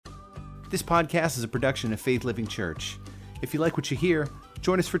This podcast is a production of Faith Living Church. If you like what you hear,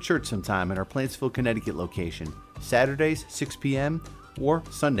 join us for church sometime at our Plantsville, Connecticut location, Saturdays, 6 p.m., or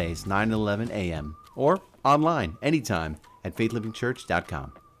Sundays, 9 and 11 a.m., or online anytime at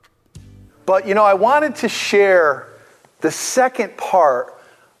faithlivingchurch.com. But, I wanted to share the second part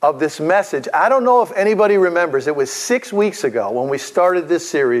of this message. I don't know if anybody remembers. It was 6 weeks ago when we started this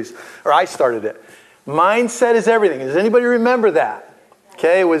series, or I started it. Mindset is everything. Does anybody remember that?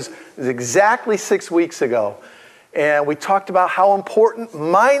 Okay, it was exactly 6 weeks ago. And we talked about how important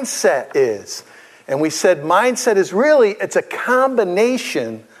mindset is. And we said mindset is it's a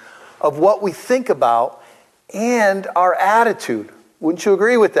combination of what we think about and our attitude. Wouldn't you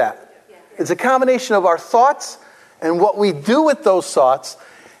agree with that? Yeah. It's a combination of our thoughts and what we do with those thoughts.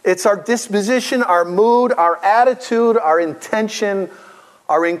 It's our disposition, our mood, our attitude, our intention,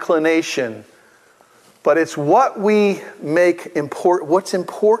 our inclination. But it's what we make important, what's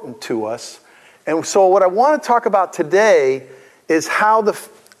important to us. And so what I want to talk about today is how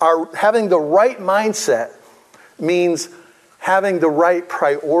having the right mindset means having the right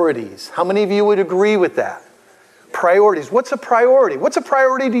priorities. How many of you would agree with that? Priorities. What's a priority? What's a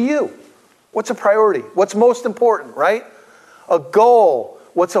priority to you? What's a priority? What's most important, right? A goal.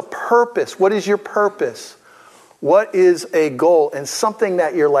 What's a purpose? What is your purpose? What is a goal? And something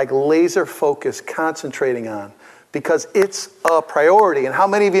that you're laser focused, concentrating on, because it's a priority. And how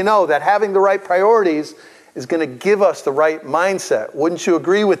many of you know that having the right priorities is going to give us the right mindset? Wouldn't you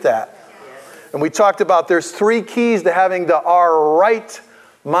agree with that? Yes. And we talked about there's 3 keys to having our right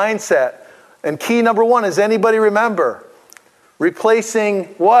mindset. And key number 1 is, anybody remember? Replacing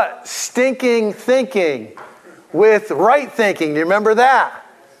what? Stinking thinking with right thinking. You remember that?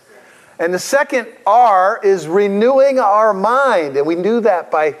 And the second R is renewing our mind. And we do that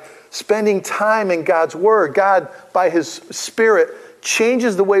by spending time in God's Word. God, by His Spirit,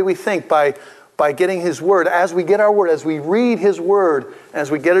 changes the way we think by getting His Word. As we get our Word, as we read His Word, as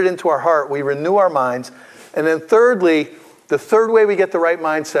we get it into our heart, we renew our minds. And then thirdly, the third way we get the right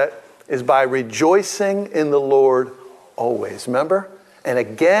mindset is by rejoicing in the Lord always. Remember? And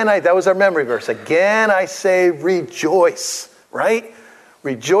again, that was our memory verse. Again, I say rejoice, right?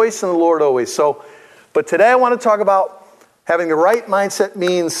 Rejoice in the Lord always. But today I want to talk about having the right mindset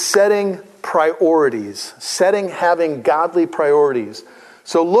means setting priorities, having godly priorities.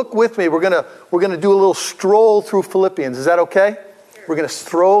 So look with me. We're gonna do a little stroll through Philippians. Is that okay? Sure. We're gonna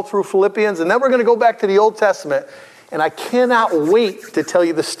stroll through Philippians, and then we're gonna go back to the Old Testament. And I cannot wait to tell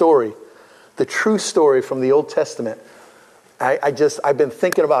you the story, the true story from the Old Testament. I've been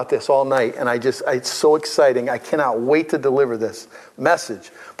thinking about this all night, and it's so exciting. I cannot wait to deliver this message.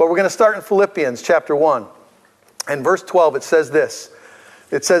 But we're going to start in Philippians chapter 1. And verse 12, it says this.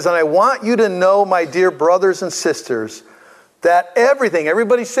 It says, "And I want you to know, my dear brothers and sisters, that everything,"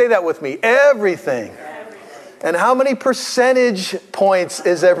 everybody say that with me, everything. And how many percentage points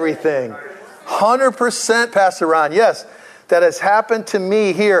is everything? 100%, Pastor Ron. Yes, that has happened to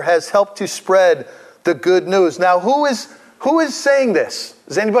me here has helped to spread the good news. Now, who is saying this?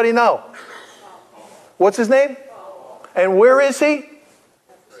 Does anybody know? What's his name? And where is he?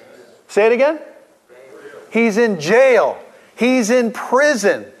 Say it again. He's in jail. He's in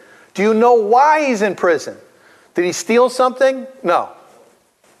prison. Do you know why he's in prison? Did he steal something? No.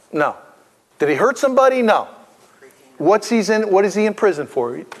 Did he hurt somebody? No. What is he in prison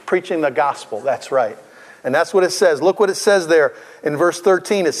for? Preaching the gospel. That's right. And that's what it says. Look what it says there in verse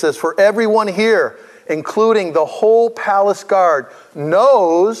 13. It says, "For everyone here, including the whole palace guard,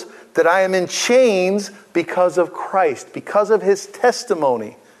 knows that I am in chains because of Christ," because of his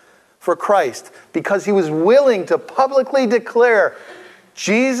testimony for Christ, because he was willing to publicly declare,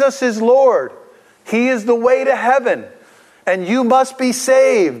 Jesus is Lord. He is the way to heaven, and you must be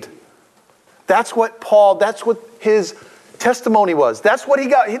saved. That's what his testimony was. That's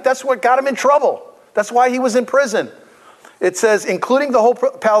what got him in trouble. That's why he was in prison. It says, including the whole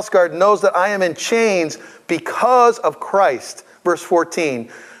palace guard knows that I am in chains because of Christ. Verse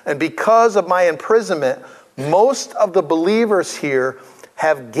 14, "And because of my imprisonment, most of the believers here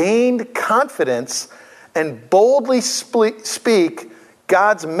have gained confidence and boldly speak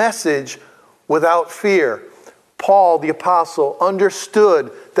God's message without fear." Paul, the apostle,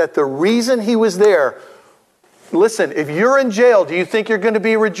 understood that the reason he was there, listen, if you're in jail, do you think you're going to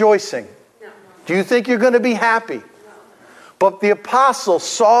be rejoicing? No. Do you think you're going to be happy? But the apostle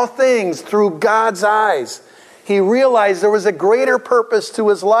saw things through God's eyes. He realized there was a greater purpose to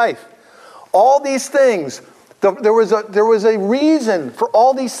his life. All these things, there was a reason for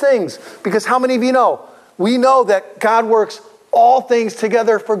all these things. Because how many of you know? We know that God works all things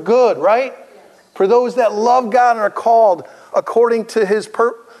together for good, right? For those that love God and are called according to his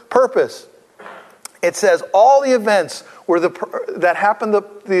purpose. It says all the events that happened to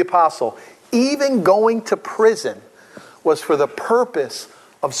the apostle, even going to prison, was for the purpose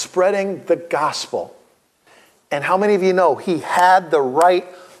of spreading the gospel. And how many of you know he had the right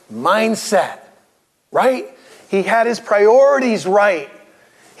mindset, right? He had his priorities right.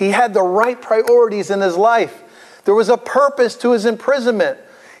 He had the right priorities in his life. There was a purpose to his imprisonment.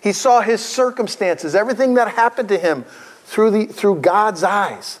 He saw his circumstances, everything that happened to him through God's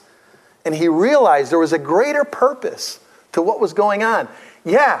eyes. And he realized there was a greater purpose to what was going on.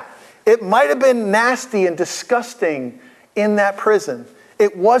 Yeah, it might have been nasty and disgusting in that prison.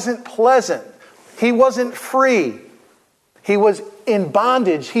 It wasn't pleasant. He wasn't free. He was in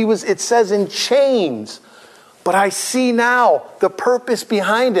bondage. It says in chains. But I see now the purpose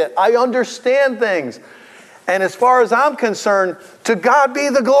behind it. I understand things. And as far as I'm concerned, to God be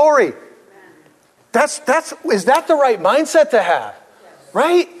the glory. Is that the right mindset to have?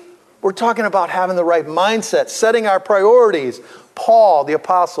 Right? We're talking about having the right mindset, setting our priorities. Paul, the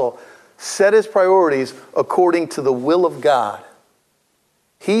apostle, set his priorities according to the will of God.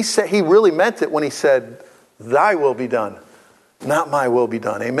 He really meant it when he said, "Thy will be done, not my will be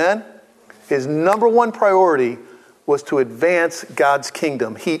done." Amen? His number one priority was to advance God's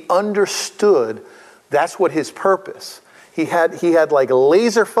kingdom. He understood that's what his purpose. He had like a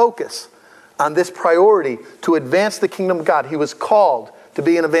laser focus on this priority to advance the kingdom of God. He was called to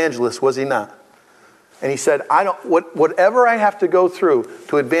be an evangelist, was he not? And he said, whatever I have to go through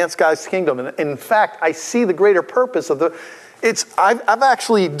to advance God's kingdom. And in fact, I see the greater purpose of I've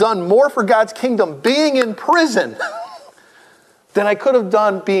actually done more for God's kingdom being in prison than I could have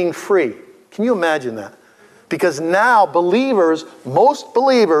done being free. Can you imagine that? Because now most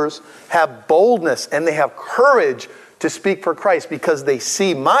believers have boldness and they have courage to speak for Christ because they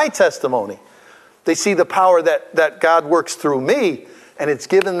see my testimony. They see the power that God works through me, and it's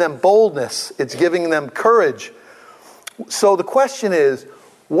given them boldness. It's giving them courage. So the question is,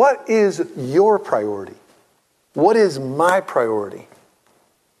 what is your priority? What is my priority?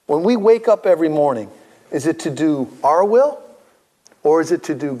 When we wake up every morning, is it to do our will or is it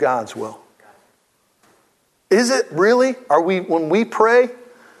to do God's will? Is it really? When we pray,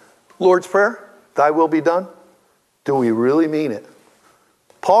 Lord's Prayer, thy will be done, do we really mean it?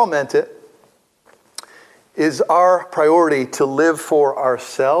 Paul meant it. Is our priority to live for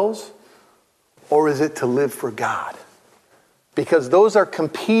ourselves or is it to live for God? Because those are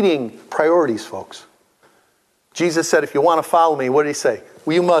competing priorities, folks. Jesus said, if you want to follow me, what did he say?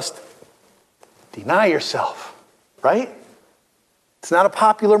 Well, you must deny yourself, right? It's not a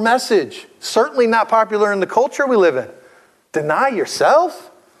popular message. Certainly not popular in the culture we live in. Deny yourself?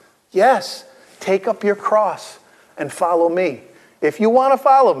 Yes. Take up your cross and follow me. If you want to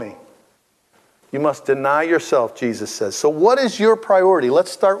follow me, you must deny yourself, Jesus says. So what is your priority?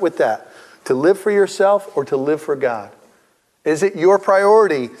 Let's start with that. To live for yourself or to live for God? Is it your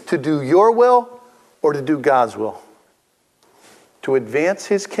priority to do your will or to do God's will? To advance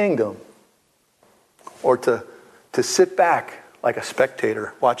his kingdom or to sit back like a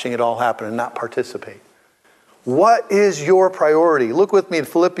spectator watching it all happen and not participate? What is your priority? Look with me in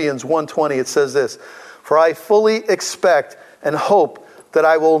Philippians 1:20. It says this, "For I fully expect and hope that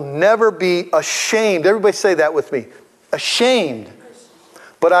I will never be ashamed." Everybody say that with me. Ashamed.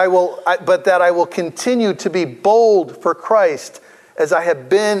 But that I will continue to be bold for Christ as I have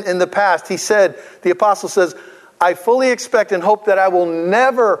been in the past. He said, the apostle says, I fully expect and hope that I will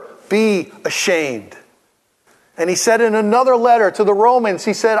never be ashamed. And he said in another letter to the Romans,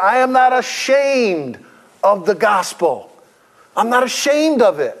 he said, I am not ashamed of the gospel. I'm not ashamed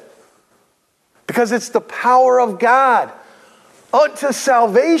of it. Because it's the power of God unto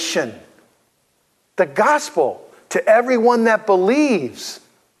salvation. The gospel to everyone that believes.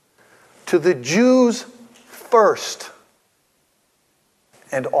 To the Jews first.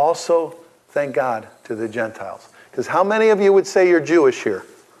 And also, thank God, to the Gentiles. Because how many of you would say you're Jewish here?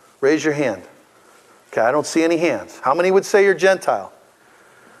 Raise your hand. Okay, I don't see any hands. How many would say you're Gentile?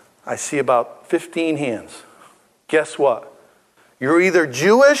 I see about 15 hands. Guess what? You're either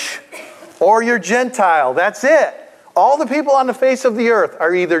Jewish or you're Gentile. That's it. All the people on the face of the earth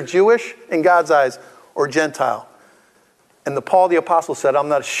are either Jewish in God's eyes or Gentile. And Paul the apostle said, I'm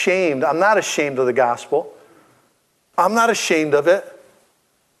not ashamed. I'm not ashamed of the gospel. I'm not ashamed of it.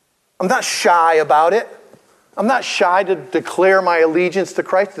 I'm not shy about it. I'm not shy to declare my allegiance to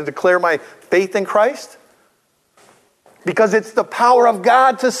Christ, to declare my faith in Christ. Because it's the power of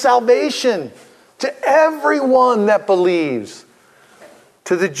God to salvation, to everyone that believes.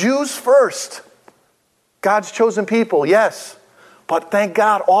 To the Jews first. God's chosen people, yes. But thank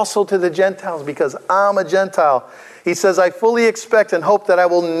God also to the Gentiles, because I'm a Gentile. He says, I fully expect and hope that I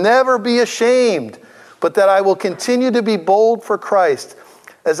will never be ashamed, but that I will continue to be bold for Christ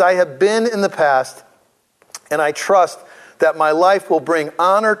as I have been in the past. And I trust that my life will bring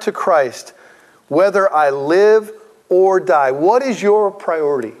honor to Christ, whether I live or die. What is your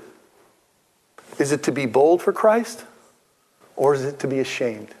priority? Is it to be bold for Christ, or is it to be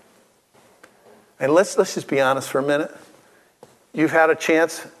ashamed? And let's just be honest for a minute. You've had a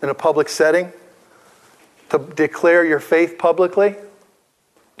chance in a public setting to declare your faith publicly,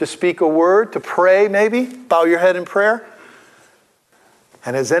 to speak a word, to pray maybe, bow your head in prayer.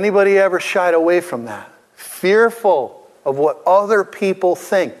 And has anybody ever shied away from that? Fearful of what other people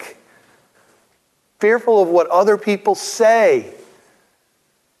think. Fearful of what other people say.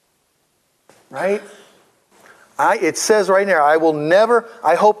 Right? It says right here, I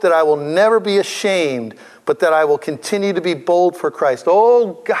hope that I will never be ashamed, but that I will continue to be bold for Christ.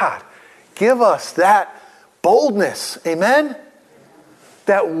 Oh God, give us that boldness. Amen?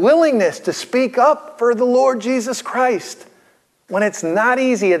 That willingness to speak up for the Lord Jesus Christ. When it's not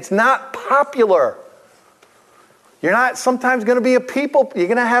easy, it's not popular. You're not sometimes going to be a people, you're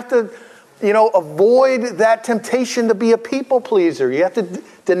going to have to, avoid that temptation to be a people pleaser. You have to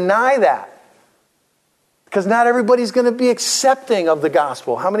deny that. Because not everybody's going to be accepting of the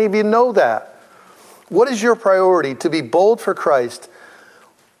gospel. How many of you know that? What is your priority? To be bold for Christ,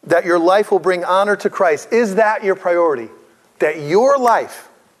 that your life will bring honor to Christ. Is that your priority? That your life,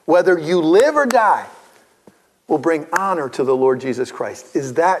 whether you live or die, will bring honor to the Lord Jesus Christ.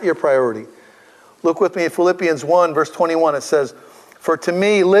 Is that your priority? Look with me at Philippians 1, verse 21. It says, for to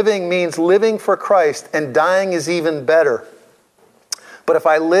me, living means living for Christ, and dying is even better. But if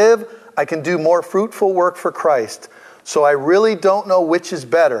I live, I can do more fruitful work for Christ. So I really don't know which is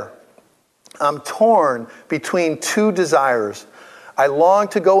better. I'm torn between two desires. I long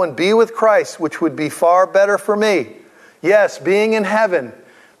to go and be with Christ, which would be far better for me. Yes, being in heaven,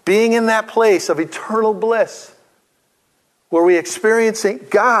 being in that place of eternal bliss, where we experiencing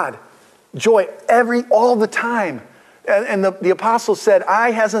God, joy all the time. And the apostle said,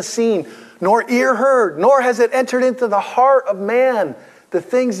 eye hasn't seen, nor ear heard, nor has it entered into the heart of man the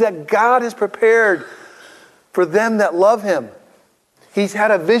things that God has prepared for them that love him. He's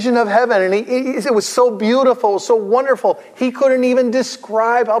had a vision of heaven, and it was so beautiful, so wonderful. He couldn't even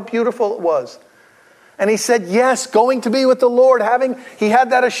describe how beautiful it was. And he said, yes, going to be with the Lord, he had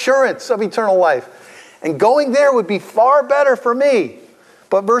that assurance of eternal life. And going there would be far better for me.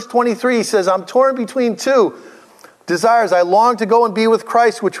 But verse 23, he says, I'm torn between two desires. I long to go and be with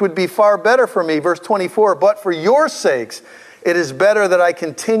Christ, which would be far better for me. Verse 24, but for your sakes, it is better that I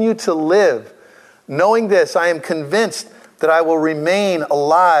continue to live. Knowing this, I am convinced that I will remain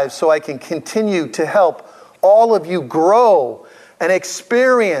alive so I can continue to help all of you grow and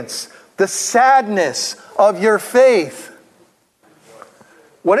experience the sadness of your faith.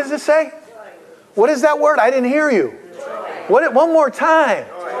 What does it say? What is that word? I didn't hear you. One more time.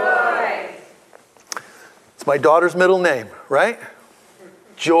 Joy. It's my daughter's middle name, right?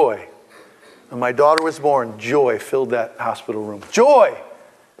 Joy. When my daughter was born, joy filled that hospital room. Joy.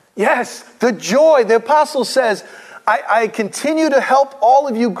 Yes, the joy. The apostle says, I continue to help all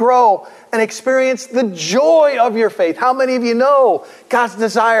of you grow and experience the joy of your faith. How many of you know God's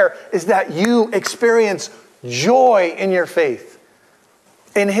desire is that you experience joy in your faith?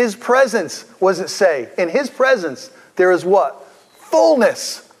 In his presence, what does it say? In his presence, there is what?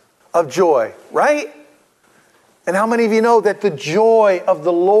 Fullness of joy, right? And how many of you know that the joy of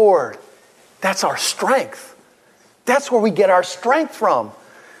the Lord, that's our strength. That's where we get our strength from.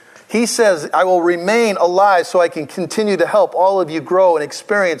 He says, I will remain alive so I can continue to help all of you grow and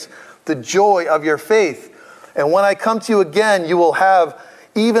experience the joy of your faith. And when I come to you again, you will have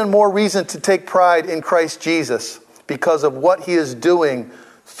even more reason to take pride in Christ Jesus because of what he is doing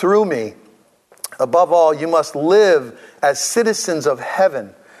through me. Above all, you must live as citizens of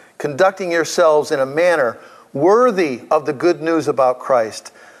heaven, conducting yourselves in a manner worthy of the good news about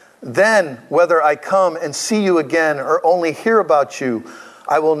Christ. Then, whether I come and see you again or only hear about you,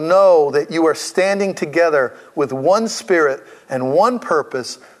 I will know that you are standing together with one spirit and one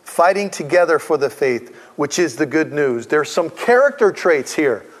purpose, fighting together for the faith, which is the good news. There's some character traits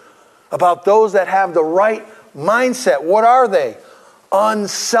here about those that have the right mindset. What are they?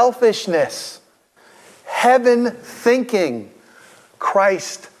 Unselfishness, heaven thinking,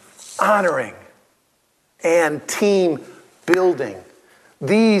 Christ honoring, and team building.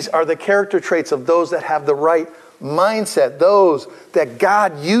 These are the character traits of those that have the right mindset, those that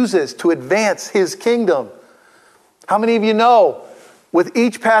God uses to advance his kingdom. How many of you know with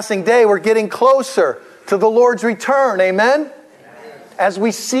each passing day we're getting closer to the Lord's return? Amen? as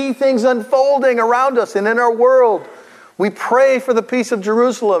we see things unfolding around us and in our world. We pray for the peace of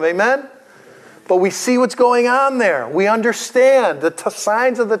Jerusalem, amen? But we see what's going on there. We understand the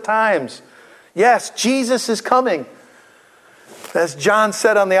signs of the times. Yes, Jesus is coming. As John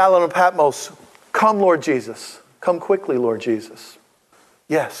said on the island of Patmos, come, Lord Jesus. Come quickly, Lord Jesus.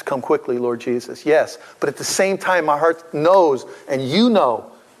 Yes, come quickly, Lord Jesus. Yes, but at the same time, my heart knows, and you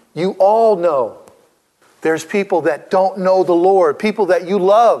all know, there's people that don't know the Lord, people that you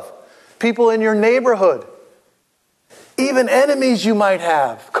love, people in your neighborhood, even enemies you might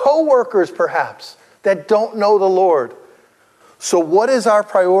have, co-workers perhaps, that don't know the Lord. So what is our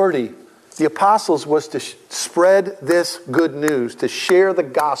priority? The apostles was to spread this good news, to share the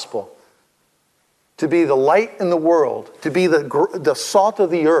gospel, to be the light in the world, to be the salt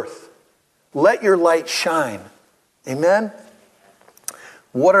of the earth. Let your light shine. Amen?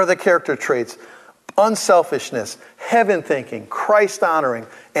 What are the character traits? Unselfishness, heaven thinking, Christ honoring,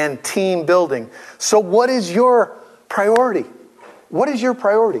 and team building. So what is your priority? What is your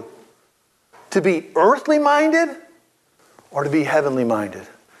priority? To be earthly minded or to be heavenly minded?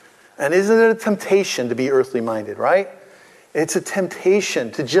 And isn't it a temptation to be earthly minded, right? It's a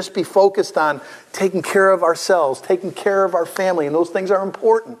temptation to just be focused on taking care of ourselves, taking care of our family, and those things are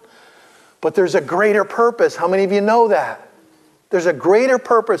important. But there's a greater purpose. How many of you know that? There's a greater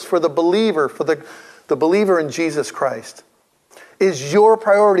purpose for the believer, for the believer in Jesus Christ. Is your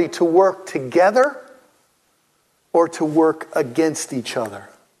priority to work together or to work against each other?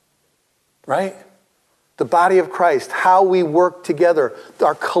 Right? The body of Christ, how we work together,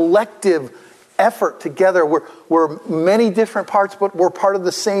 our collective effort together. We're many different parts, but we're part of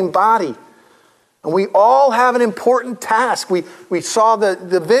the same body. And we all have an important task. We saw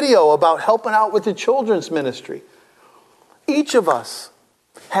the video about helping out with the children's ministry. Each of us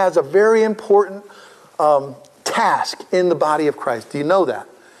has a very important task in the body of Christ. Do you know that?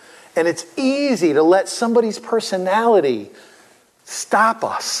 And it's easy to let somebody's personality stop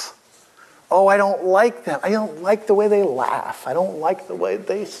us. Oh, I don't like them. I don't like the way they laugh. I don't like the way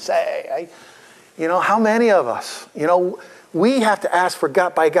they say. How many of us, we have to ask for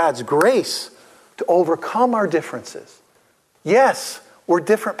God, by God's grace, to overcome our differences. Yes, we're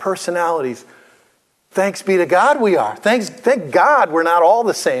different personalities. Thanks be to God we are. Thank God we're not all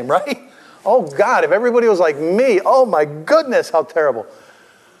the same, right? Oh God, if everybody was like me, oh my goodness, how terrible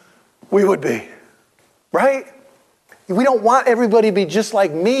we would be, right? We don't want everybody to be just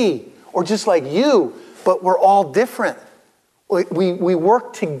like me or just like you, but we're all different. We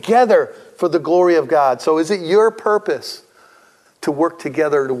work together for the glory of God. So is it your purpose to work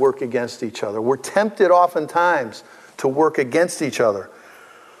together, to work against each other? We're tempted oftentimes to work against each other.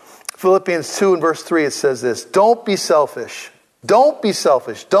 Philippians 2 and verse 3, it says this: don't be selfish. Don't be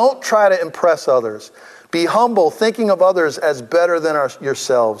selfish. Don't try to impress others. Be humble, thinking of others as better than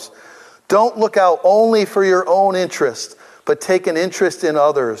yourselves. Don't look out only for your own interest, but take an interest in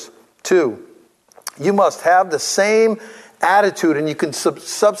others too. You must have the same attitude, and you can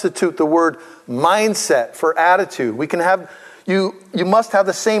substitute the word mindset for attitude. You must have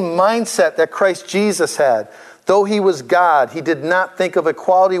the same mindset that Christ Jesus had. Though he was God, he did not think of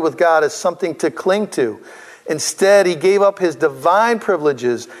equality with God as something to cling to. Instead, he gave up his divine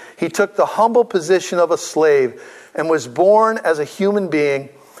privileges. He took the humble position of a slave and was born as a human being.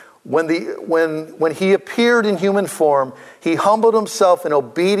 When he appeared in human form, he humbled himself in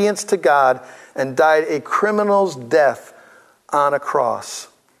obedience to God and died a criminal's death on a cross.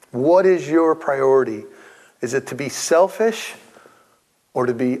 What is your priority? Is it to be selfish or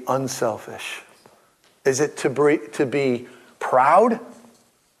to be unselfish? Is it to be proud,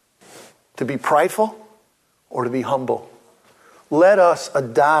 to be prideful, or to be humble? Let us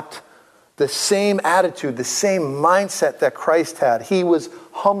adopt the same attitude, the same mindset that Christ had. He was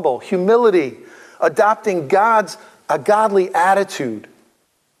humble, humility, adopting a godly attitude,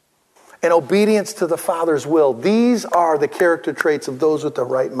 and obedience to the Father's will. These are the character traits of those with the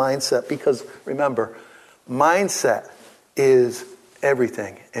right mindset, because remember, mindset is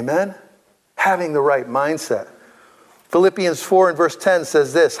everything. Amen? Having the right mindset. Philippians 4 and verse 10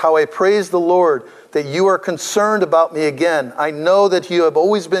 says this: how I praise the Lord that you are concerned about me again. I know that you have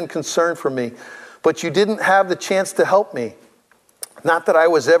always been concerned for me, but you didn't have the chance to help me. Not that I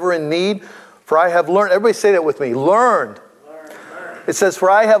was ever in need, for I have learned. Everybody say that with me. Learned. It says, for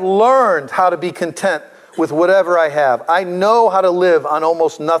I have learned how to be content with whatever I have. I know how to live on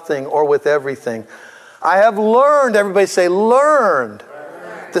almost nothing or with everything. I have learned, everybody say, learned.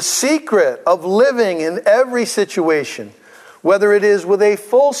 The secret of living in every situation, whether it is with a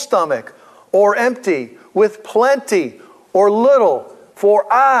full stomach or empty, with plenty or little,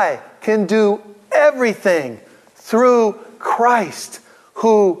 for I can do everything through Christ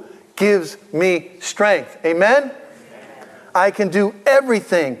who gives me strength. Amen? I can do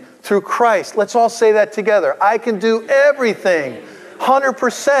everything through Christ. Let's all say that together. I can do everything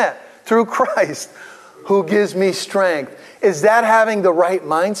 100% through Christ who gives me strength. Is that having the right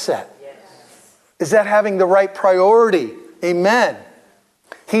mindset? Is that having the right priority? Amen.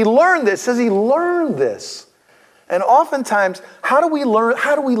 He learned this. It says he learned this. And oftentimes, how do we learn?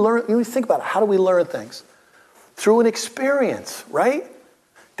 You think about it. How do we learn things? Through an experience, right?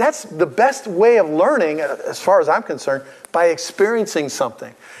 That's the best way of learning, as far as I'm concerned, by experiencing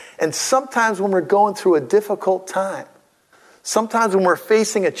something. And sometimes when we're going through a difficult time, sometimes when we're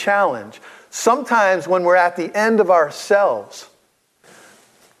facing a challenge, sometimes when we're at the end of ourselves,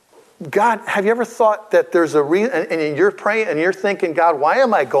 God, have you ever thought that there's a reason, and you're praying and you're thinking, God, why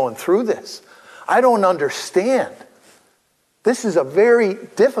am I going through this? I don't understand. This is a very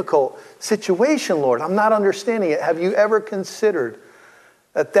difficult situation, Lord. I'm not understanding it. Have you ever considered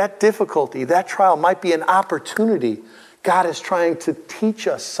that difficulty, that trial might be an opportunity? God is trying to teach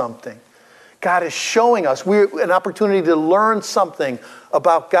us something. God is showing us an opportunity to learn something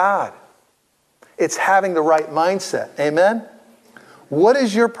about God. It's having the right mindset. Amen? What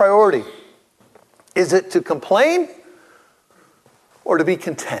is your priority? Is it to complain or to be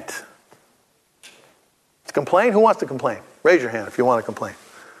content? To complain? Who wants to complain? Raise your hand if you want to complain.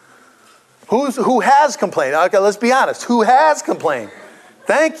 Who has complained? Okay, let's be honest. Who has complained?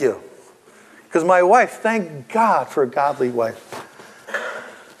 Thank you. Because my wife, thank God for a godly wife.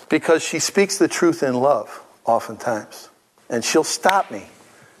 Because she speaks the truth in love oftentimes. And she'll stop me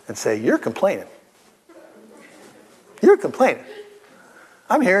and say, you're complaining. You're complaining.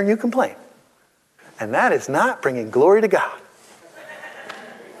 I'm hearing you complain. And that is not bringing glory to God.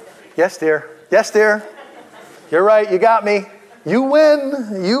 Yes, dear. Yes, dear. You're right. You got me. You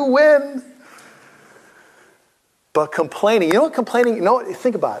win. You win. But complaining, you know what complaining,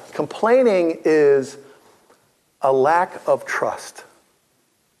 think about it. Complaining is a lack of trust.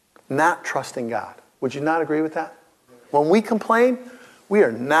 Not trusting God. Would you not agree with that? When we complain, we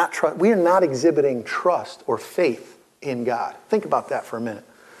are not exhibiting trust or faith in God. Think about that for a minute.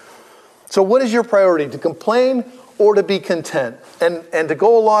 So what is your priority? To complain or to be content? And to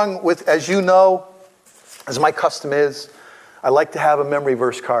go along with, as you know, as my custom is, I like to have a memory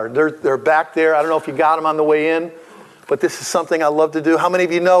verse card. They're back there. I don't know if you got them on the way in, but this is something I love to do. How many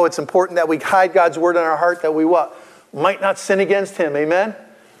of you know it's important that we hide God's word in our heart, that we what? Might not sin against him. Amen?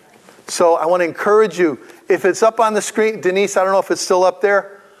 So I want to encourage you. If it's up on the screen, Denise, I don't know if it's still up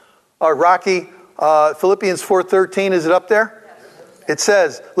there. Or Rocky, Philippians 4:13, is it up there? It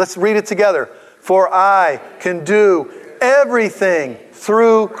says, let's read it together. For I can do everything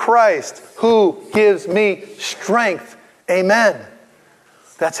through Christ who gives me strength. Amen.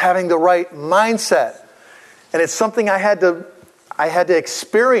 That's having the right mindset. And it's something I had to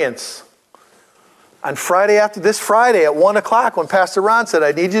experience on Friday this Friday at 1 o'clock when Pastor Ron said,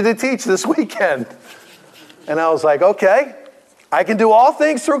 I need you to teach this weekend. And I was like, okay, I can do all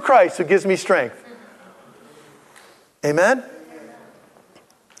things through Christ who gives me strength. Amen?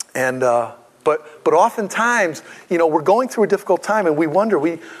 And but oftentimes, we're going through a difficult time and we wonder,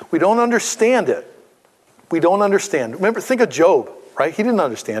 we don't understand it. We don't understand. Remember, think of Job, right? He didn't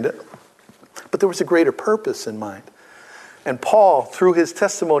understand it. But there was a greater purpose in mind. And Paul, through his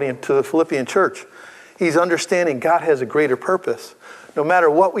testimony to the Philippian church, he's understanding God has a greater purpose. No matter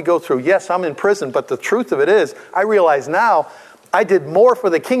what we go through, yes, I'm in prison, but the truth of it is, I realize now, I did more for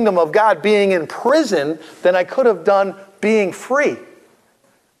the kingdom of God being in prison than I could have done being free.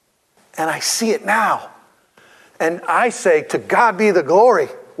 And I see it now. And I say, to God be the glory.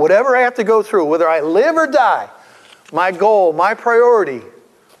 Whatever I have to go through, whether I live or die, my goal, my priority,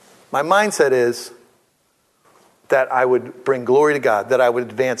 my mindset is that I would bring glory to God, that I would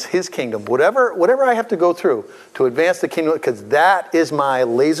advance his kingdom, whatever I have to go through to advance the kingdom, because that is my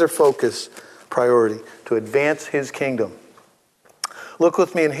laser focus priority, to advance his kingdom. Look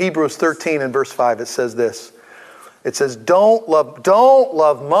with me in Hebrews 13 and verse 5. It says this. It says, don't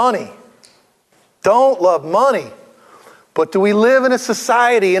love money. Don't love money. But do we live in a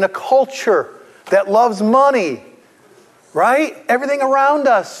society, in a culture that loves money? Right? Everything around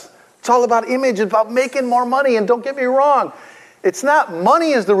us. It's all about image, it's about making more money. And don't get me wrong. It's not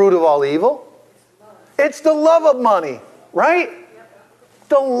money is the root of all evil. It's the love of money. Right?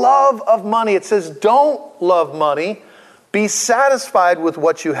 The love of money. It says, don't love money. Be satisfied with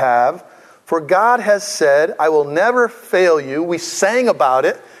what you have. For God has said, I will never fail you. We sang about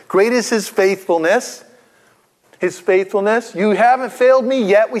it. Great is his faithfulness. His faithfulness. You haven't failed me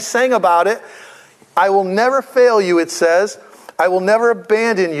yet. We sang about it. I will never fail you, it says. I will never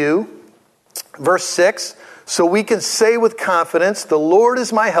abandon you. Verse 6. So we can say with confidence, the Lord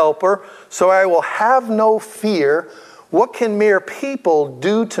is my helper, so I will have no fear. What can mere people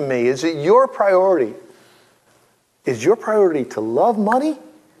do to me? Is it your priority? Is your priority to love money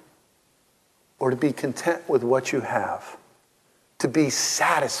or to be content with what you have? To be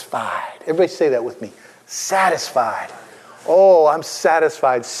satisfied. Everybody say that with me. Satisfied. Oh, I'm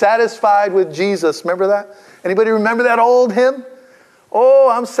satisfied. Satisfied with Jesus. Remember that? Anybody remember that old hymn? Oh,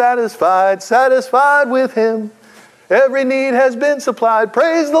 I'm satisfied, satisfied with him. Every need has been supplied.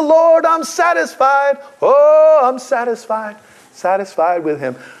 Praise the Lord, I'm satisfied. Oh, I'm satisfied, satisfied with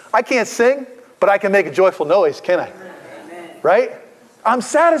him. I can't sing, but I can make a joyful noise, can I? Amen. Right? I'm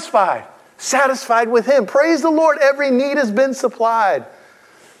satisfied, satisfied with him. Praise the Lord, every need has been supplied.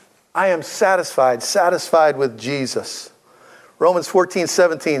 I am satisfied, satisfied with Jesus. Romans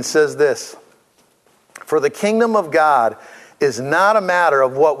 14:17 says this, for the kingdom of God is not a matter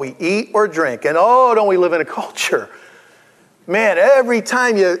of what we eat or drink. And oh, don't we live in a culture. Man, every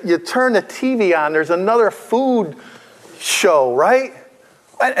time you turn the TV on, there's another food show, right?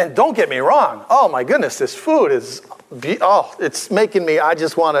 And don't get me wrong. Oh my goodness, this food is, it's making me, I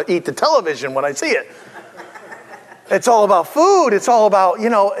just want to eat the television when I see it. It's all about food. It's all about,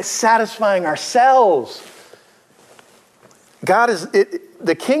 satisfying ourselves.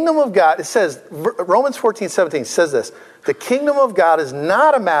 The kingdom of God, it says, Romans 14:17 says this, the kingdom of God is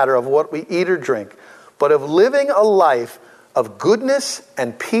not a matter of what we eat or drink, but of living a life of goodness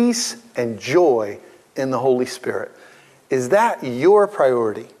and peace and joy in the Holy Spirit. Is that your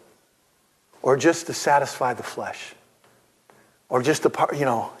priority? Or just to satisfy the flesh? Or just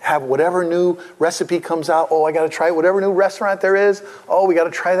to, have whatever new recipe comes out. Oh, I got to try whatever new restaurant there is. Oh, we got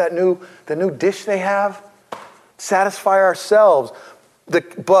to try the new dish they have. Satisfy ourselves.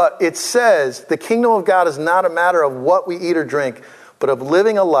 But it says the kingdom of God is not a matter of what we eat or drink, but of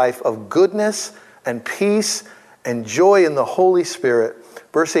living a life of goodness and peace and joy in the Holy Spirit.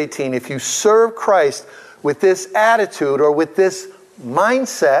 Verse 18, if you serve Christ with this attitude or with this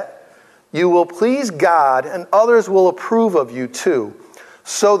mindset, you will please God and others will approve of you too.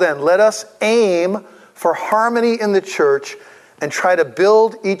 So then, let us aim for harmony in the church and try to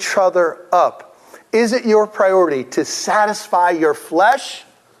build each other up. Is it your priority to satisfy your flesh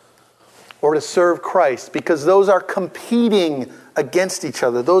or to serve Christ? Because those are competing against each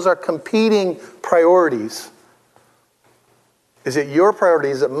other. Those are competing priorities. Is it your priority?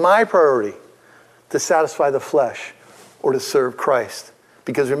 Is it my priority to satisfy the flesh or to serve Christ?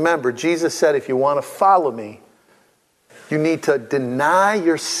 Because remember, Jesus said, if you want to follow me, you need to deny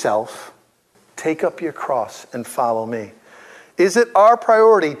yourself, take up your cross, and follow me. Is it our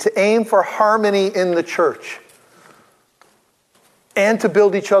priority to aim for harmony in the church and to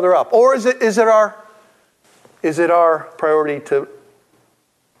build each other up? Or is it our priority to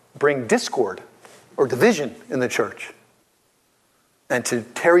bring discord or division in the church and to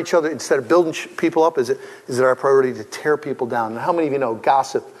tear each other instead of building people up? Is it our priority to tear people down? And how many of you know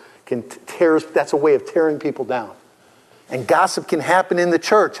gossip that's a way of tearing people down? And gossip can happen in the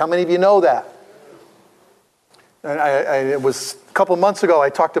church. How many of you know that? And it was a couple months ago, I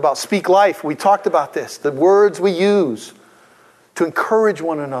talked about Speak Life. We talked about this, the words we use to encourage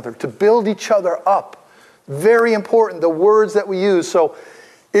one another, to build each other up. Very important, the words that we use. So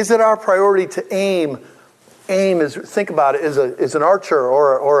is it our priority to aim? Aim is, think about it, is an archer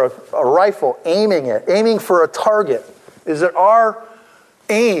or a rifle aiming for a target. Is it our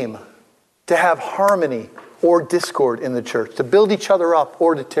aim to have harmony or discord in the church, to build each other up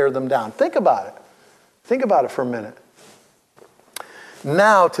or to tear them down? Think about it. Think about it for a minute.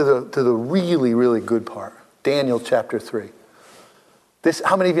 Now to the really, really good part. Daniel chapter 3.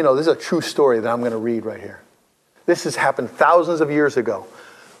 How many of you know this is a true story that I'm going to read right here? This has happened thousands of years ago.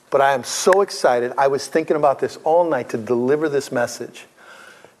 But I am so excited. I was thinking about this all night to deliver this message.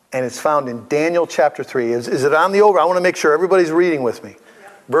 And it's found in Daniel chapter 3. Is it on the over? I want to make sure everybody's reading with me. Yeah.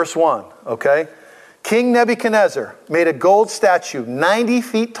 Verse 1, okay? King Nebuchadnezzar made a gold statue 90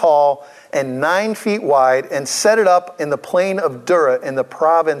 feet tall and 9 feet wide and set it up in the plain of Dura in the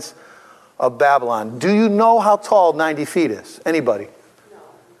province of Babylon. Do you know how tall 90 feet is? Anybody?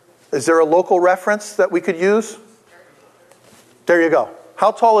 No. Is there a local reference that we could use? There you go.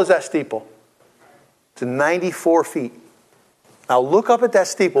 How tall is that steeple? It's 94 feet. Now look up at that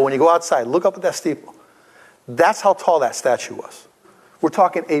steeple. When you go outside, look up at that steeple. That's how tall that statue was. We're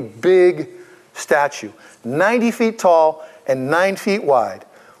talking a big statue. 90 feet tall and 9 feet wide.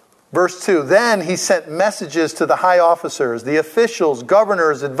 Verse 2, then he sent messages to the high officers, the officials,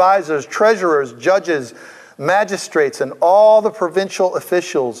 governors, advisors, treasurers, judges, magistrates, and all the provincial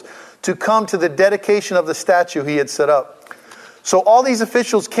officials to come to the dedication of the statue he had set up. So all these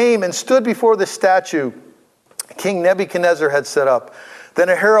officials came and stood before the statue King Nebuchadnezzar had set up. Then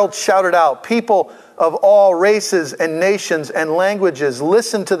a herald shouted out, "People of all races and nations and languages,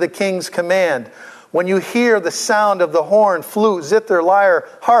 listen to the king's command. When you hear the sound of the horn, flute, zither, lyre,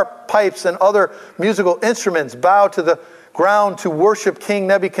 harp, pipes, and other musical instruments, bow to the ground to worship King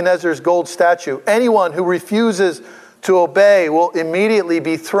Nebuchadnezzar's gold statue. Anyone who refuses to obey will immediately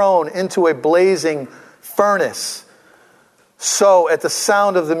be thrown into a blazing furnace." So, at the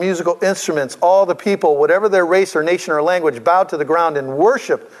sound of the musical instruments, all the people, whatever their race or nation or language, bowed to the ground and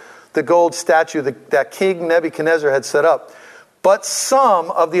worshiped the gold statue that King Nebuchadnezzar had set up. But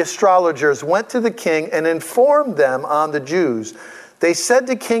some of the astrologers went to the king and informed them on the Jews. They said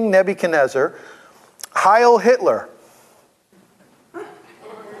to King Nebuchadnezzar, "Heil Hitler."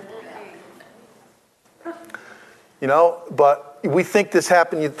 But we think this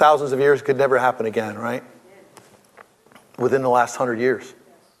happened thousands of years, could never happen again, right? Within the last 100 years,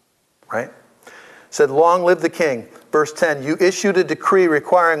 right? Said, "Long live the king." Verse 10, "You issued a decree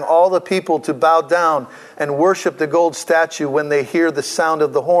requiring all the people to bow down and worship the gold statue when they hear the sound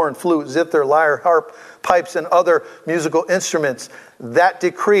of the horn, flute, zither, lyre, harp, pipes, and other musical instruments. That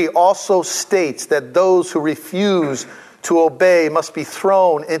decree also states that those who refuse to obey must be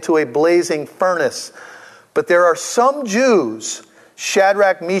thrown into a blazing furnace. But there are some Jews,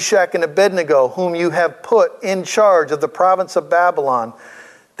 Shadrach, Meshach, and Abednego, whom you have put in charge of the province of Babylon.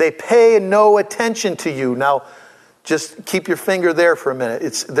 They pay no attention to you." Now, just keep your finger there for a minute.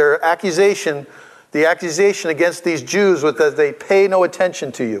 It's their accusation. The accusation against these Jews was that they pay no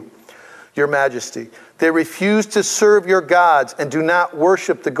attention to you, your majesty. "They refuse to serve your gods and do not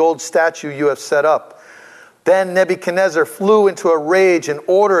worship the gold statue you have set up." Then Nebuchadnezzar flew into a rage and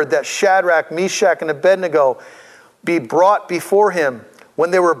ordered that Shadrach, Meshach, and Abednego be brought before him.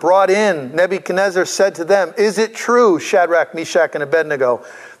 When they were brought in, Nebuchadnezzar said to them, "Is it true, Shadrach, Meshach, and Abednego,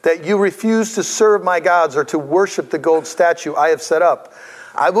 that you refuse to serve my gods or to worship the gold statue I have set up?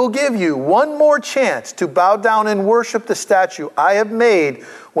 I will give you one more chance to bow down and worship the statue I have made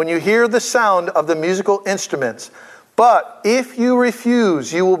when you hear the sound of the musical instruments. But if you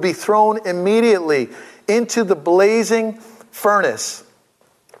refuse, you will be thrown immediately into the blazing furnace.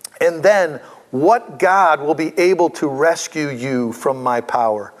 And then what God will be able to rescue you from my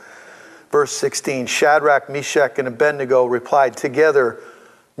power?" Verse 16, Shadrach, Meshach, and Abednego replied together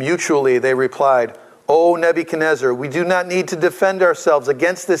mutually. They replied, "O Nebuchadnezzar, we do not need to defend ourselves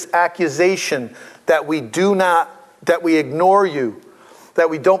against this accusation that we ignore you, that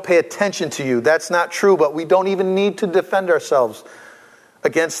we don't pay attention to you. That's not true, but we don't even need to defend ourselves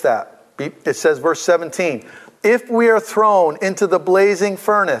against that." It says, verse 17, "If we are thrown into the blazing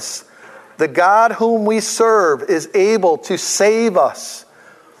furnace, the God whom we serve is able to save us.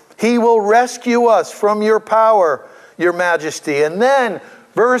 He will rescue us from your power, your majesty." And then,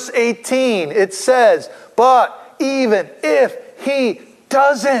 verse 18, it says, "But even if he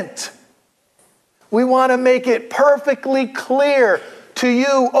doesn't," we want to make it perfectly clear to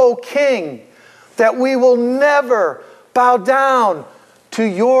you, O king, that we will never bow down to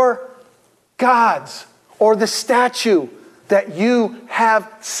your gods or the statue that you have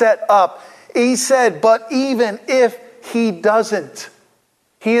set up. He said, but even if he doesn't,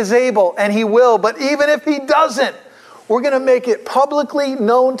 he is able and he will. But even if he doesn't, we're going to make it publicly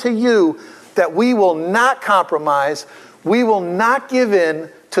known to you that we will not compromise. We will not give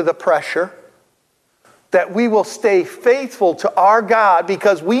in to the pressure. That we will stay faithful to our God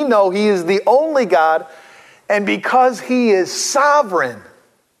because we know he is the only God and because he is sovereign.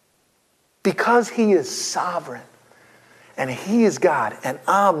 Because he is sovereign and he is God and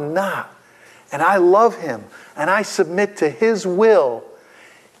I'm not. And I love him and I submit to his will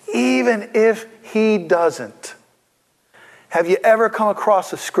even if he doesn't. Have you ever come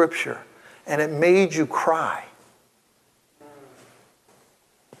across a scripture and it made you cry?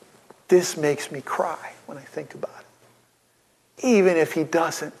 This makes me cry when I think about it. Even if he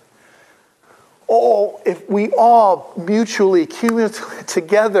doesn't. Oh, if we all mutually, cumulatively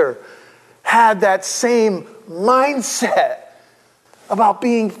together had that same mindset about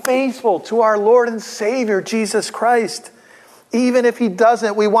being faithful to our Lord and Savior, Jesus Christ. Even if he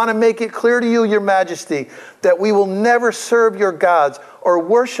doesn't, we want to make it clear to you, your majesty, that we will never serve your gods or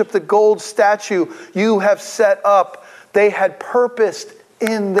worship the gold statue you have set up. They had purposed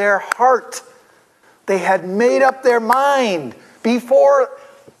in their heart. They had made up their mind before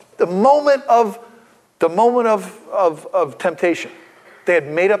the moment of temptation. They had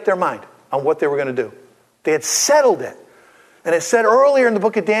made up their mind on what they were going to do. They had settled it. And it said earlier in the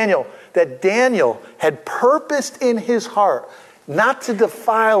book of Daniel that Daniel had purposed in his heart not to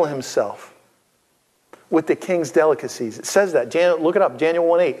defile himself with the king's delicacies. It says that. Look it up, Daniel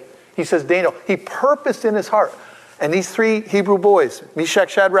 1:8. He says, Daniel, he purposed in his heart. And these three Hebrew boys,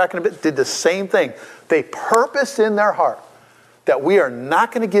 Meshach, Shadrach, and Abednego, did the same thing. They purposed in their heart that we are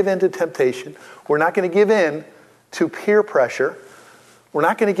not going to give in to temptation. We're not going to give in to peer pressure. We're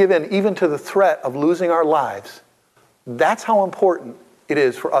not going to give in even to the threat of losing our lives. That's how important it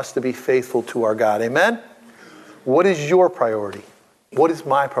is for us to be faithful to our God. Amen? What is your priority? What is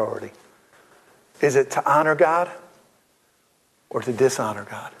my priority? Is it to honor God or to dishonor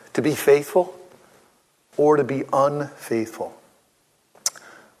God? To be faithful or to be unfaithful?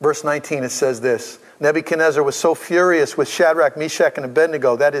 Verse 19, it says this. Nebuchadnezzar was so furious with Shadrach, Meshach, and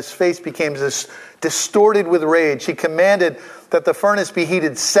Abednego that his face became distorted with rage. He commanded that the furnace be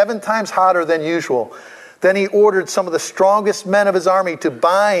heated 7 times hotter than usual. Then he ordered some of the strongest men of his army to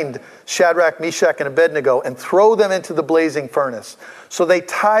bind Shadrach, Meshach, and Abednego and throw them into the blazing furnace. So they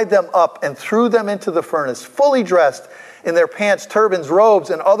tied them up and threw them into the furnace, fully dressed in their pants, turbans,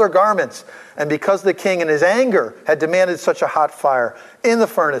 robes, and other garments. And because the king in his anger had demanded such a hot fire in the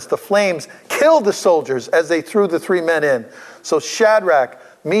furnace, the flames killed the soldiers as they threw the 3 men in. So Shadrach,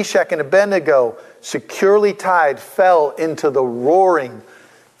 Meshach, and Abednego, securely tied, fell into the roaring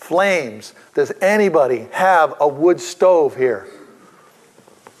flames. Does anybody have a wood stove here?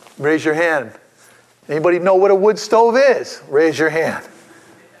 Raise your hand. Anybody know what a wood stove is? Raise your hand.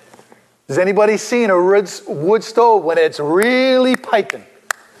 Has anybody seen a wood stove when it's really piping?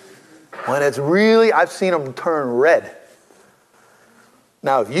 When it's really, I've seen them turn red.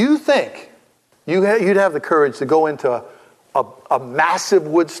 Now, if you think you'd have the courage to go into a massive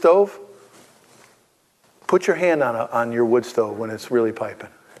wood stove, put your hand on your wood stove when it's really piping.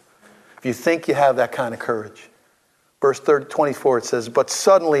 If you think you have that kind of courage. Verse 24, it says, but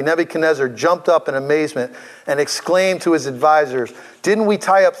suddenly Nebuchadnezzar jumped up in amazement and exclaimed to his advisors, didn't we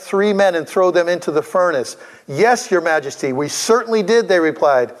tie up 3 men and throw them into the furnace? Yes, your majesty, we certainly did, they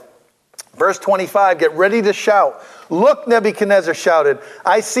replied. Verse 25, get ready to shout. Look, Nebuchadnezzar shouted,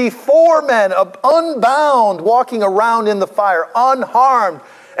 I see 4 men unbound walking around in the fire, unharmed,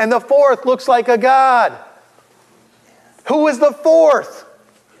 and the 4th looks like a god. Who is the 4th?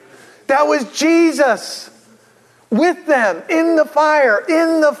 That was Jesus. With them, in the fire,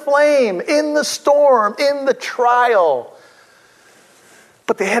 in the flame, in the storm, in the trial.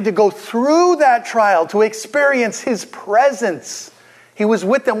 But they had to go through that trial to experience his presence. He was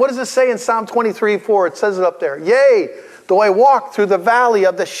with them. What does it say in Psalm 23:4? It says it up there. Yea, though I walk through the valley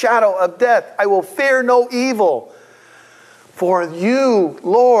of the shadow of death, I will fear no evil. For you,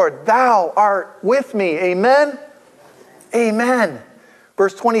 Lord, thou art with me. Amen? Amen.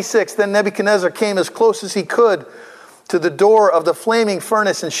 Verse 26, then Nebuchadnezzar came as close as he could to the door of the flaming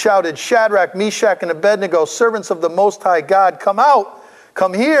furnace and shouted, Shadrach, Meshach, and Abednego, servants of the Most High God, come out,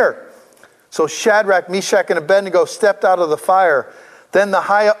 come here. So Shadrach, Meshach, and Abednego stepped out of the fire. Then the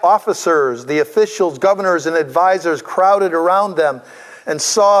high officers, the officials, governors, and advisors crowded around them and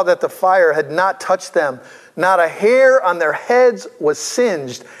saw that the fire had not touched them. Not a hair on their heads was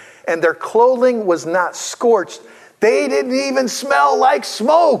singed, and their clothing was not scorched. They didn't even smell like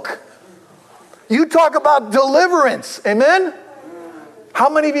smoke. You talk about deliverance. Amen? How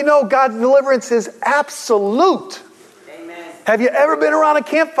many of you know God's deliverance is absolute? Amen. Have you ever been around a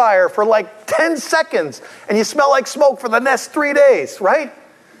campfire for like 10 seconds and you smell like smoke for the next 3 days, right?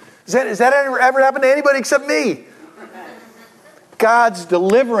 Has that ever happened to anybody except me? God's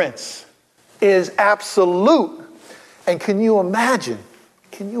deliverance is absolute. And can you imagine?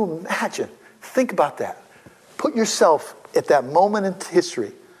 Think about that. Put yourself at that moment in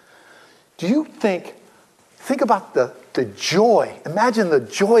history. Do you think about the joy. Imagine the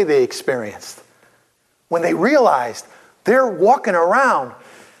joy they experienced when they realized they're walking around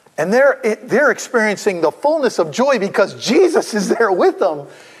and they're experiencing the fullness of joy because Jesus is there with them.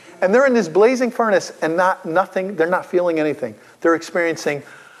 And they're in this blazing furnace and they're not feeling anything. They're experiencing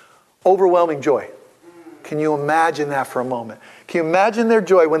overwhelming joy. Can you imagine that for a moment? Can you imagine their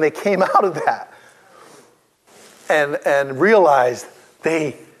joy when they came out of that? And realized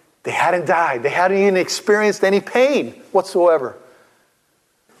they hadn't died. They hadn't even experienced any pain whatsoever.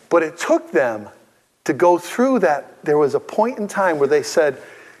 But it took them to go through that. There was a point in time where they said,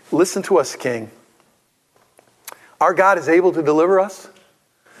 listen to us, King. Our God is able to deliver us,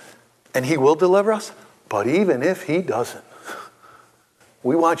 and he will deliver us. But even if he doesn't,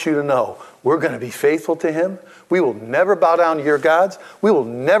 we want you to know we're going to be faithful to him. We will never bow down to your gods. We will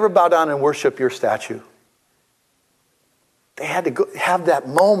never bow down and worship your statue. They had to have that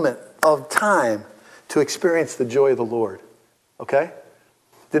moment of time to experience the joy of the Lord. Okay?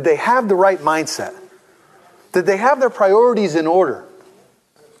 Did they have the right mindset? Did they have their priorities in order?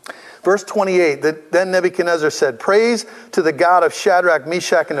 Verse 28, then Nebuchadnezzar said, "Praise to the God of Shadrach,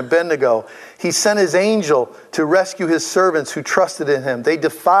 Meshach, and Abednego. He sent his angel to rescue his servants who trusted in him. They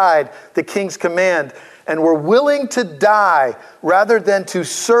defied the king's command and were willing to die rather than to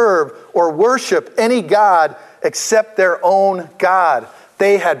serve or worship any god except their own God.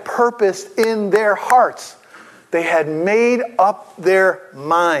 They had purposed in their hearts. They had made up their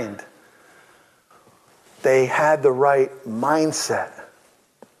mind. They had the right mindset.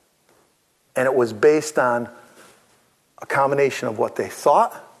 And it was based on a combination of what they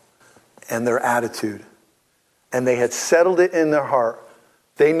thought and their attitude. And they had settled it in their heart.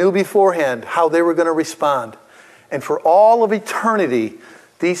 They knew beforehand how they were going to respond. And for all of eternity,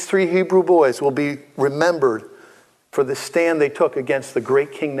 these three Hebrew boys will be remembered for the stand they took against the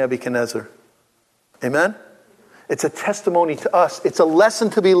great King Nebuchadnezzar. Amen? It's a testimony to us. It's a lesson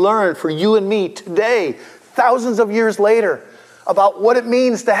to be learned for you and me today, thousands of years later, about what it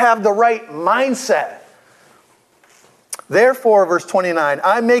means to have the right mindset. Therefore, verse 29,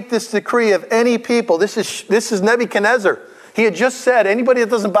 I make this decree of any people. This is Nebuchadnezzar. He had just said, anybody that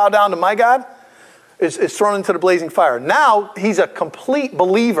doesn't bow down to my God is thrown into the blazing fire. Now, he's a complete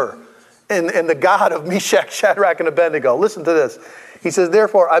believer in the God of Meshach, Shadrach, and Abednego. Listen to this. He says,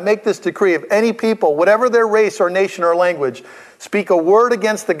 therefore, I make this decree of any people, whatever their race or nation or language, speak a word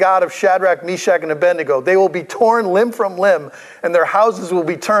against the God of Shadrach, Meshach, and Abednego. They will be torn limb from limb, and their houses will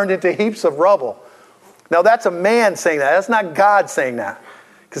be turned into heaps of rubble. Now, that's a man saying that. That's not God saying that.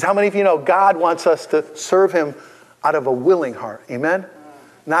 Because how many of you know God wants us to serve him out of a willing heart? Amen?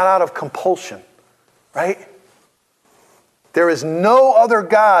 Not out of compulsion. Right? There is no other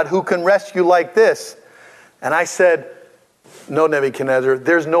God who can rescue like this. And I said, no, Nebuchadnezzar,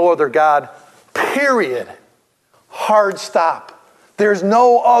 there's no other God, period. Hard stop. There's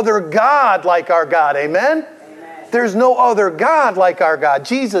no other God like our God. Amen? Amen. There's no other God like our God.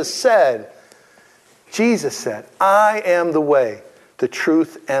 Jesus said, I am the way, the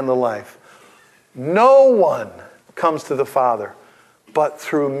truth, and the life. No one comes to the Father but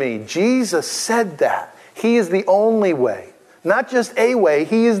through me. Jesus said that. He is the only way. Not just a way,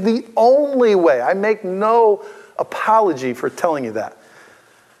 he is the only way. I make no apology for telling you that.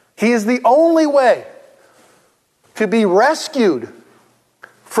 He is the only way to be rescued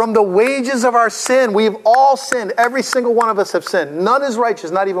from the wages of our sin. We've all sinned. Every single one of us have sinned. None is righteous,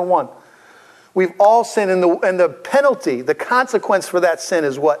 not even one. We've all sinned, and the penalty, the consequence for that sin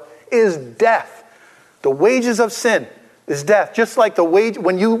is what? Is death. The wages of sin is death. Just like the wage,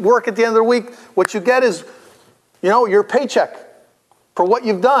 when you work at the end of the week, what you get is, your paycheck for what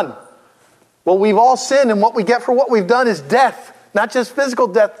you've done. Well, we've all sinned, and what we get for what we've done is death. Not just physical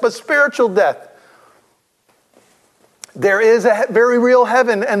death, but spiritual death. There is a very real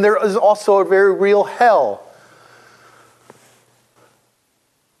heaven, and there is also a very real hell.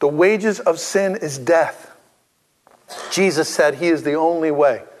 The wages of sin is death. Jesus said he is the only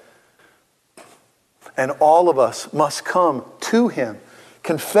way. And all of us must come to him,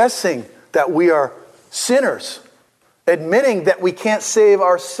 confessing that we are sinners, admitting that we can't save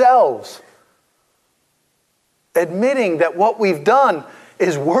ourselves, admitting that what we've done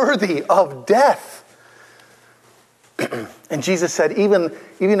is worthy of death. And Jesus said, even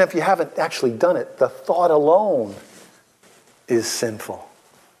if you haven't actually done it, the thought alone is sinful.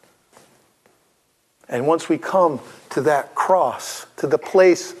 And once we come to that cross, to the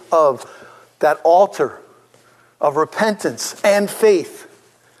place of that altar of repentance and faith,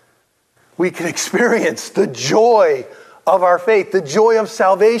 we can experience the joy of our faith, the joy of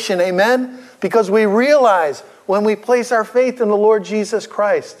salvation, amen? Because we realize when we place our faith in the Lord Jesus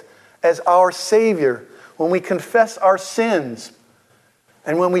Christ as our Savior, when we confess our sins,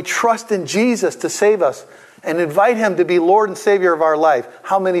 and when we trust in Jesus to save us and invite him to be Lord and Savior of our life,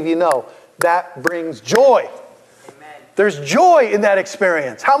 how many of you know that brings joy? Amen. There's joy in that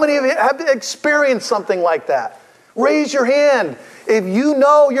experience. How many of you have experienced something like that? Raise your hand. If you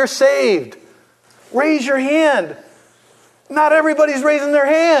know you're saved, raise your hand. Not everybody's raising their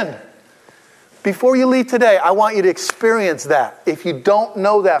hand. Before you leave today, I want you to experience that. If you don't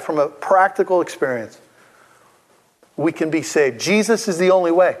know that from a practical experience, we can be saved. Jesus is the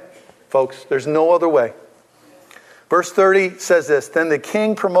only way, folks. There's no other way. Verse 30 says this, then the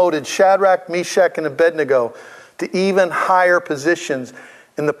king promoted Shadrach, Meshach, and Abednego to even higher positions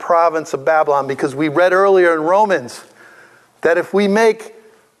in the province of Babylon, because we read earlier in Romans that if we make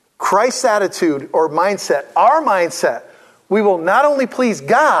Christ's attitude or mindset our mindset, we will not only please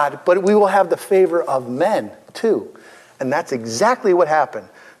God, but we will have the favor of men too. And that's exactly what happened.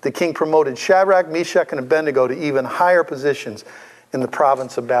 The king promoted Shadrach, Meshach, and Abednego to even higher positions in the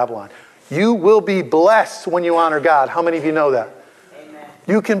province of Babylon. You will be blessed when you honor God. How many of you know that? Amen.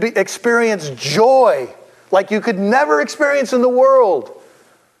 You can experience joy like you could never experience in the world.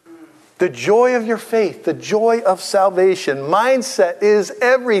 The joy of your faith, the joy of salvation. Mindset is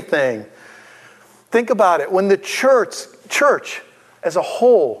everything. Think about it. When the church as a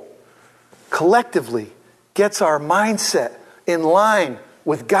whole, collectively, gets our mindset in line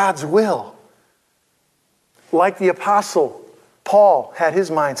with God's will, like the Apostle Paul had his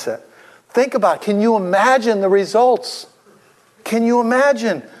mindset. Think about it. Can you imagine the results? Can you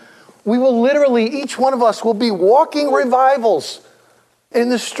imagine? We will literally, each one of us will be walking revivals in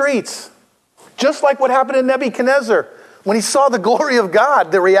the streets. Just like what happened to Nebuchadnezzar. When he saw the glory of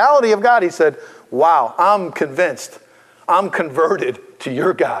God, the reality of God, he said, wow, I'm convinced. I'm converted to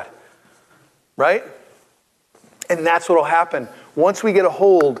your God. Right? And that's what will happen. Once we get a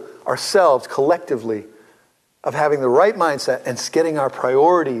hold ourselves collectively of having the right mindset and getting our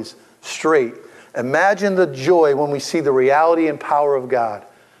priorities straight. Imagine the joy when we see the reality and power of God.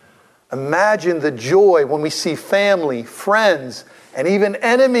 Imagine the joy when we see family, friends, and even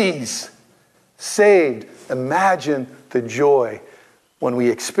enemies saved. Imagine the joy when we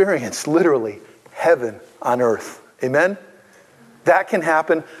experience literally heaven on earth. Amen? That can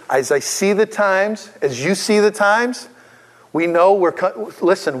happen. As I see the times, as you see the times, we know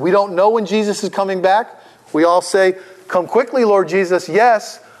listen, we don't know when Jesus is coming back. We all say, come quickly, Lord Jesus.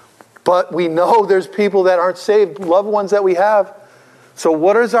 Yes, but we know there's people that aren't saved, loved ones that we have. So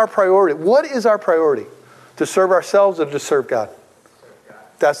what is our priority? What is our priority? To serve ourselves or to serve God?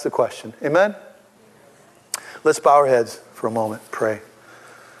 That's the question. Amen? Let's bow our heads for a moment. Pray.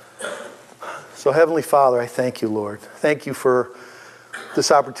 So Heavenly Father, I thank you, Lord. Thank you for this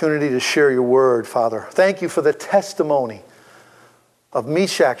opportunity to share your word, Father. Thank you for the testimony of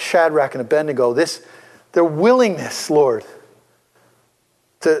Meshach, Shadrach, and Abednego. Their willingness, Lord,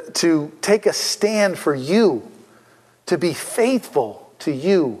 to take a stand for you, to be faithful to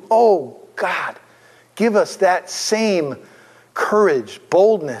you. Oh, God, give us that same courage,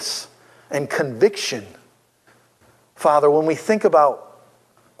 boldness, and conviction. Father, when we think about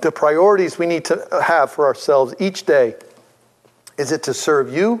the priorities we need to have for ourselves each day, is it to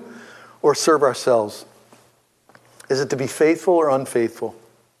serve you or serve ourselves? Is it to be faithful or unfaithful?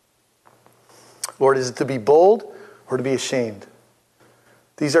 Lord, is it to be bold or to be ashamed?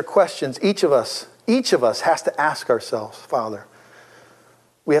 These are questions each of us has to ask ourselves, Father.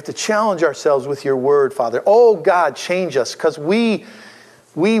 We have to challenge ourselves with your word, Father. Oh, God, change us, because we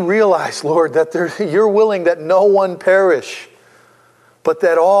realize, Lord, that you're willing that no one perish, but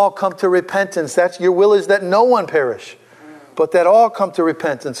that all come to repentance. That's your will, is that no one perish, but that all come to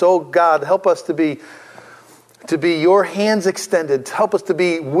repentance. Oh, God, help us to be your hands extended. Help us to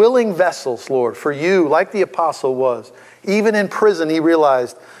be willing vessels, Lord, for you, like the apostle was. Even in prison, he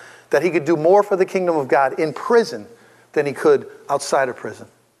realized that he could do more for the kingdom of God in prison than he could outside of prison.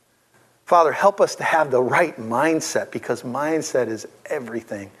 Father, help us to have the right mindset, because mindset is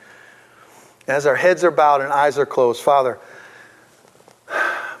everything. As our heads are bowed and eyes are closed, Father,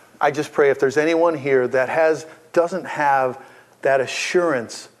 I just pray if there's anyone here that doesn't have that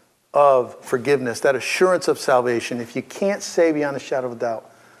assurance of forgiveness, that assurance of salvation, if you can't say beyond a shadow of a doubt,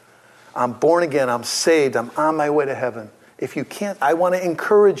 I'm born again, I'm saved, I'm on my way to heaven. If you can't, I want to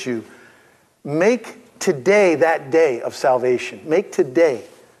encourage you, make today that day of salvation. Make today.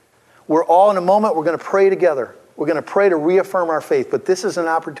 We're all in a moment, we're going to pray together. We're going to pray to reaffirm our faith, but this is an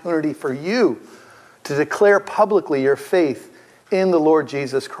opportunity for you to declare publicly your faith in the Lord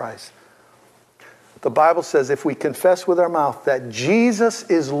Jesus Christ. The Bible says if we confess with our mouth that Jesus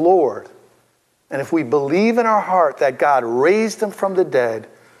is Lord, and if we believe in our heart that God raised him from the dead,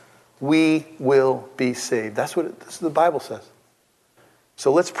 we will be saved. That's what the Bible says.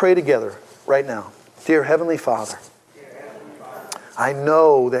 So let's pray together right now. Dear Heavenly Father, I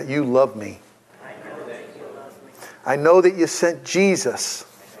know that you love me. I know that you sent Jesus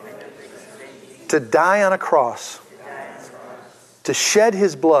to die on a cross, to shed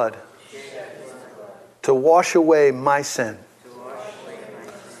his blood, to wash away my sin.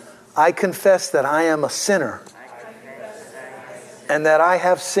 I confess that I am a sinner and that I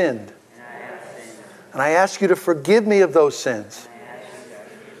have sinned. And I ask you to forgive me of those sins.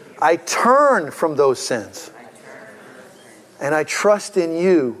 I turn from those sins. And I trust in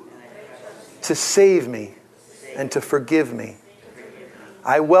you to save me and to forgive me.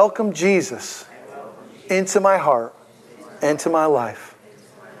 I welcome Jesus into my heart and to my life.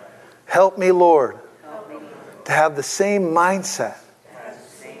 Help me, Lord, to have the same mindset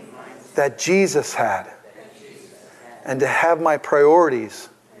that Jesus had, and to have my priorities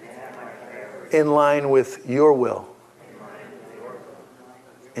in line with your will.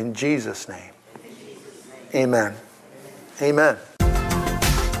 In Jesus' name. Amen. Amen.